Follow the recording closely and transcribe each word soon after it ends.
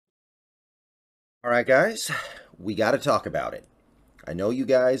All right, guys, we got to talk about it. I know you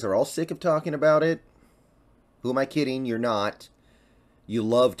guys are all sick of talking about it. Who am I kidding? You're not. You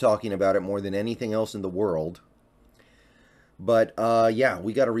love talking about it more than anything else in the world. But yeah,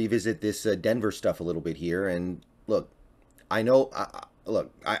 we got to revisit this Denver stuff a little bit here. And look, I know.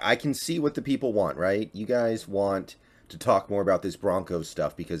 I can see what the people want, right? You guys want to talk more about this Broncos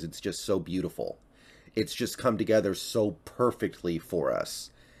stuff because it's just so beautiful. It's just come together so perfectly for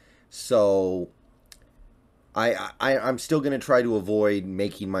us. So I'm still gonna try to avoid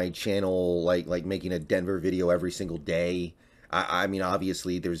making my channel like making a Denver video every single day. I mean,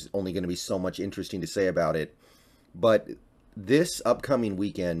 obviously, there's only going to be so much interesting to say about it, but this upcoming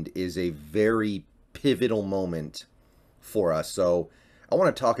weekend is a very pivotal moment for us. So I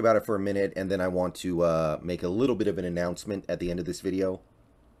want to talk about it for a minute, and then I want to make a little bit of an announcement at the end of this video.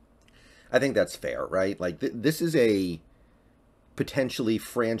 I think that's fair, right? Like this is a potentially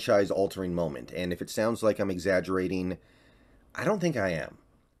franchise altering moment. And if it sounds like I'm exaggerating, I don't think I am.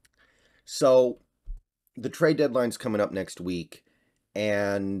 So the trade deadline's coming up next week,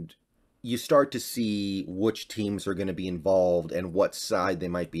 and you start to see which teams are going to be involved and what side they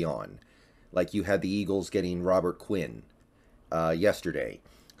might be on. Like you had the Eagles getting Robert Quinn yesterday.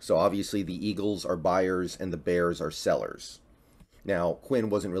 So obviously the Eagles are buyers and the Bears are sellers. Now, Quinn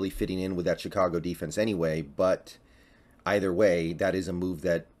wasn't really fitting in with that Chicago defense anyway, but either way, that is a move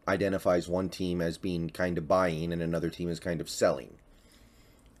that identifies one team as being kind of buying and another team as kind of selling.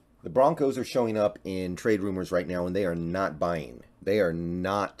 The Broncos are showing up in trade rumors right now, and they are not buying. They are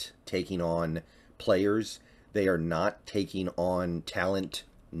not taking on players. They are not taking on talent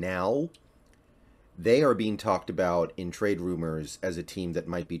now. They are being talked about in trade rumors as a team that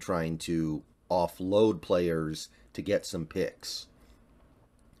might be trying to offload players to get some picks.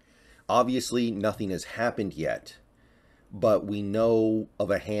 Obviously, nothing has happened yet, but we know of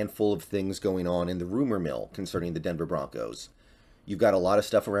a handful of things going on in the rumor mill concerning the Denver Broncos. You've got a lot of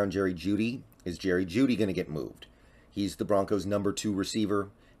stuff around Jerry Jeudy. Is Jerry Jeudy going to get moved? He's the Broncos' number 2 receiver.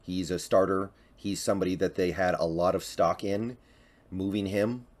 He's a starter. He's somebody that they had a lot of stock in. Moving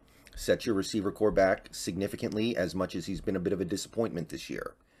him sets your receiver core back significantly, as much as he's been a bit of a disappointment this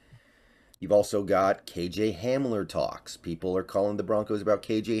year. You've also got KJ Hamler talks. People are calling the Broncos about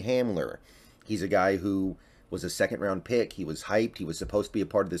KJ Hamler. He's a guy who was a second-round pick. He was hyped. He was supposed to be a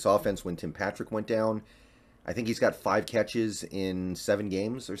part of this offense when Tim Patrick went down. I think he's got 5 catches in 7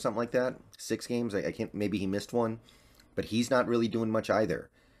 games or something like that. 6 games. I can't. Maybe he missed one. But he's not really doing much either.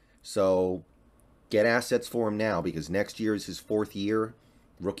 So get assets for him now, because next year is his 4th year.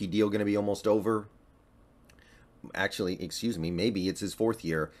 Rookie deal going to be almost over. Actually, excuse me, maybe it's his 4th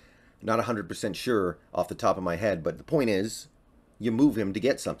year. Not 100% sure off the top of my head, but the point is, you move him to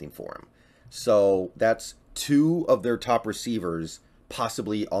get something for him. So that's 2 of their top receivers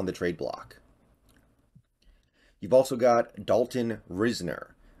possibly on the trade block. You've also got Dalton Risner,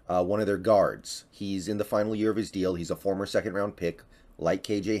 one of their guards. He's in the final year of his deal. He's a former second-round pick, like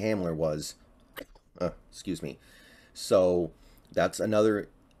KJ Hamler was. Excuse me. So that's another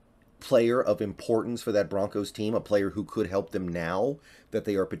player of importance for that Broncos team, a player who could help them now that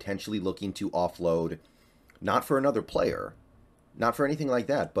they are potentially looking to offload, not for another player, not for anything like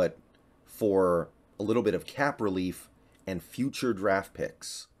that, but for a little bit of cap relief and future draft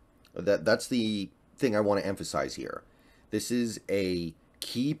picks. That's the thing I want to emphasize here. This is a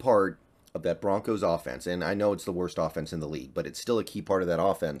key part of that Broncos offense, and I know it's the worst offense in the league, but it's still a key part of that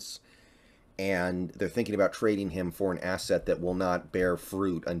offense. And they're thinking about trading him for an asset that will not bear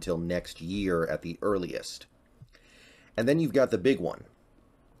fruit until next year at the earliest. And then you've got the big one,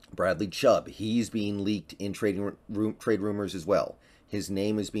 Bradley Chubb. He's being leaked in trade rumors as well. His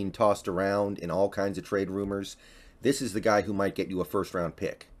name is being tossed around in all kinds of trade rumors. This is the guy who might get you a first-round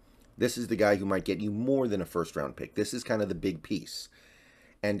pick. This is the guy who might get you more than a first-round pick. This is kind of the big piece.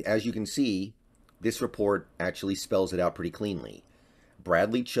 And as you can see, this report actually spells it out pretty cleanly.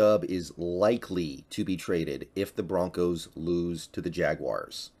 Bradley Chubb is likely to be traded if the Broncos lose to the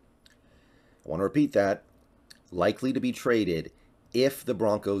Jaguars. I want to repeat that. Likely to be traded if the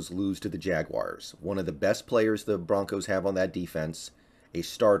Broncos lose to the Jaguars. One of the best players the Broncos have on that defense, a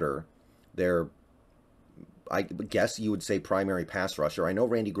starter. Their, I guess you would say, primary pass rusher. I know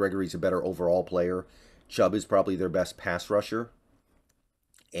Randy Gregory's a better overall player. Chubb is probably their best pass rusher.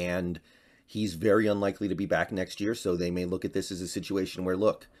 And he's very unlikely to be back next year, so they may look at this as a situation where,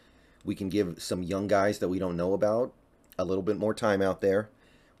 look, we can give some young guys that we don't know about a little bit more time out there.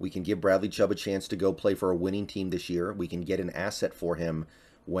 We can give Bradley Chubb a chance to go play for a winning team this year. We can get an asset for him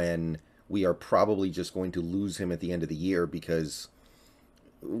when we are probably just going to lose him at the end of the year because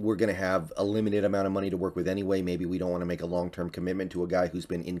we're going to have a limited amount of money to work with anyway. Maybe we don't want to make a long-term commitment to a guy who's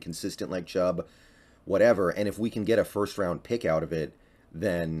been inconsistent like Chubb, whatever. And if we can get a first-round pick out of it,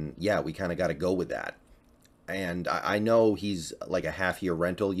 then, yeah, we kind of got to go with that. And I know he's like a half-year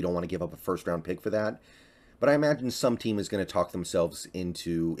rental. You don't want to give up a first-round pick for that. But I imagine some team is going to talk themselves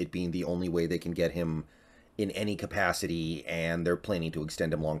into it being the only way they can get him in any capacity, and they're planning to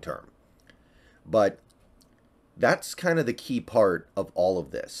extend him long-term. But that's kind of the key part of all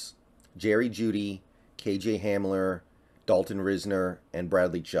of this. Jerry Jeudy, KJ Hamler, Dalton Risner, and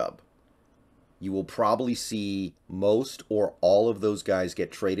Bradley Chubb. You will probably see most or all of those guys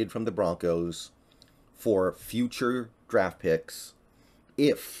get traded from the Broncos for future draft picks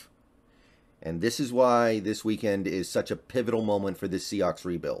if, and this is why this weekend is such a pivotal moment for this Seahawks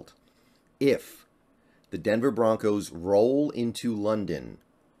rebuild, if the Denver Broncos roll into London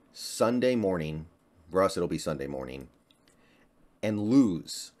Sunday morning, for us it'll be Sunday morning, and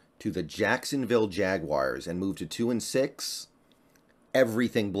lose to the Jacksonville Jaguars and move to 2-6,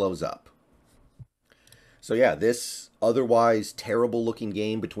 everything blows up. So yeah, this otherwise terrible looking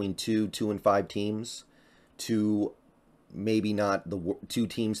game between 2-5 teams, to maybe not the two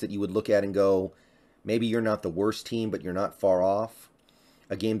teams that you would look at and go, maybe you're not the worst team, but you're not far off.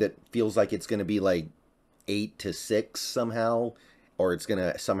 A game that feels like it's going to be like 8-6 somehow, or it's going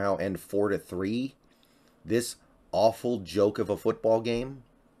to somehow end 4-3. This awful joke of a football game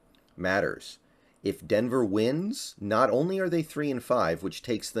matters. If Denver wins, not only are they 3-5, which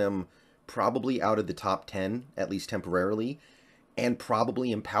takes them probably out of the top 10, at least temporarily, and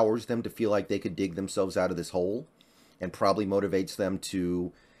probably empowers them to feel like they could dig themselves out of this hole, and probably motivates them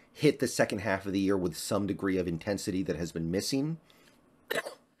to hit the second half of the year with some degree of intensity that has been missing.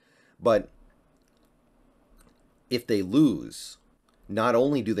 But if they lose, not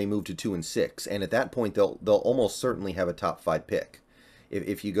only do they move to 2-6, and at that point they'll almost certainly have a top 5 pick.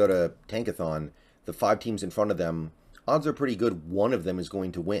 If you go to Tankathon, the 5 teams in front of them, odds are pretty good one of them is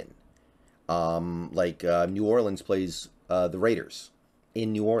going to win. New Orleans plays the Raiders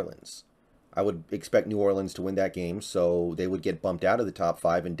in New Orleans. I would expect New Orleans to win that game, so they would get bumped out of the top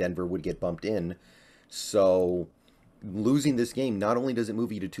 5 and Denver would get bumped in. So losing this game, not only does it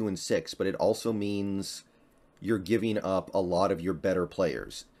move you to 2-6, but it also means you're giving up a lot of your better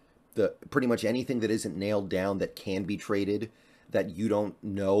players. Pretty much anything that isn't nailed down that can be traded, that you don't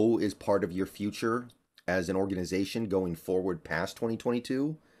know is part of your future as an organization going forward past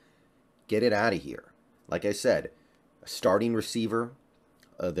 2022, get it out of here. Like I said, a starting receiver,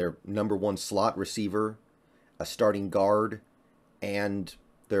 their number 1 slot receiver, a starting guard, and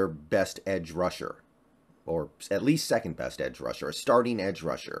their best edge rusher, or at least second best edge rusher, a starting edge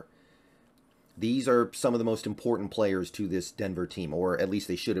rusher. These are some of the most important players to this Denver team, or at least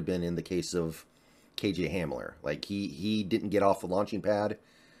they should have been in the case of KJ Hamler. Like, he didn't get off the launching pad,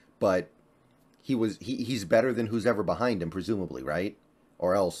 but he's better than who's ever behind him, presumably, right?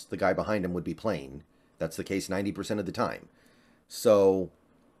 Or else the guy behind him would be playing. That's the case 90% of the time. So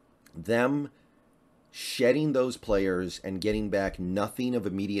them shedding those players and getting back nothing of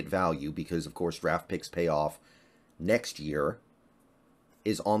immediate value, because of course draft picks pay off next year,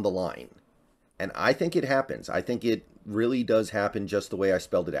 is on the line. And I think it happens. I think it really does happen just the way I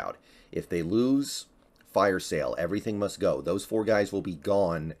spelled it out. If they lose, fire sale. Everything must go. Those 4 guys will be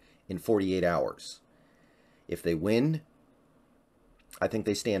gone in 48 hours. If they win, I think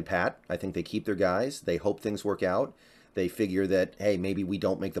they stand pat. I think they keep their guys. They hope things work out. They figure that, hey, maybe we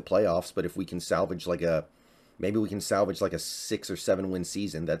don't make the playoffs, but if we can salvage like a 6 or 7 win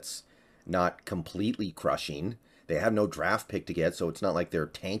season, that's not completely crushing. They have no draft pick to get, so it's not like they're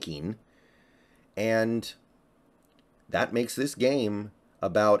tanking. And that makes this game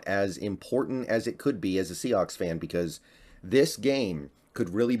about as important as it could be as a Seahawks fan, because this game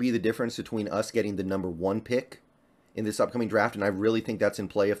could really be the difference between us getting the number 1 pick in this upcoming draft, and I really think that's in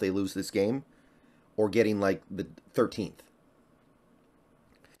play if they lose this game, or getting like the 13th.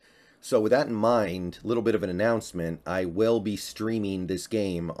 So with that in mind, a little bit of an announcement, I will be streaming this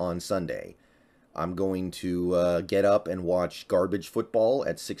game on Sunday. I'm going to get up and watch garbage football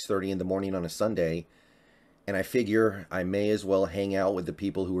at 6:30 in the morning on a Sunday, and I figure I may as well hang out with the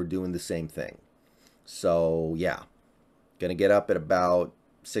people who are doing the same thing. So yeah, gonna get up at about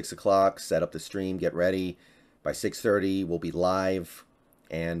 6 o'clock, set up the stream, get ready. By 6:30, we'll be live,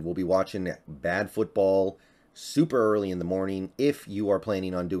 and we'll be watching bad football super early in the morning. If you are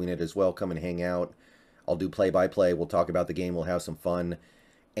planning on doing it as well, come and hang out. I'll do play-by-play. We'll talk about the game. We'll have some fun.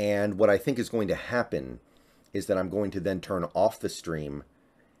 And what I think is going to happen is that I'm going to then turn off the stream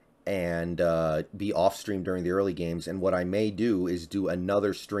and be off-stream during the early games. And what I may do is do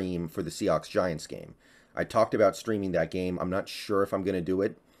another stream for the Seahawks-Giants game. I talked about streaming that game. I'm not sure if I'm going to do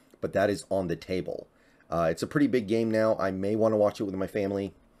it, but that is on the table. It's a pretty big game now. I may want to watch it with my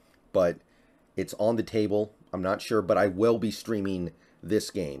family, but it's on the table. I'm not sure, but I will be streaming this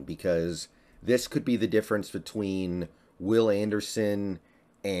game because this could be the difference between Will Anderson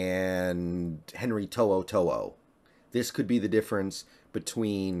and Henry To'o To'o. This could be the difference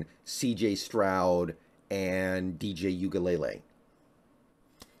between CJ Stroud and DJ Ukulele.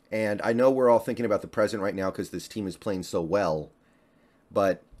 And I know we're all thinking about the present right now because this team is playing so well,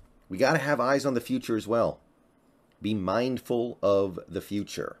 but we got to have eyes on the future as well. Be mindful of the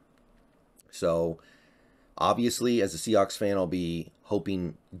future. So, obviously, as a Seahawks fan, I'll be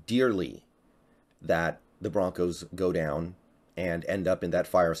hoping dearly that the Broncos go down and end up in that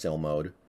fire sale mode.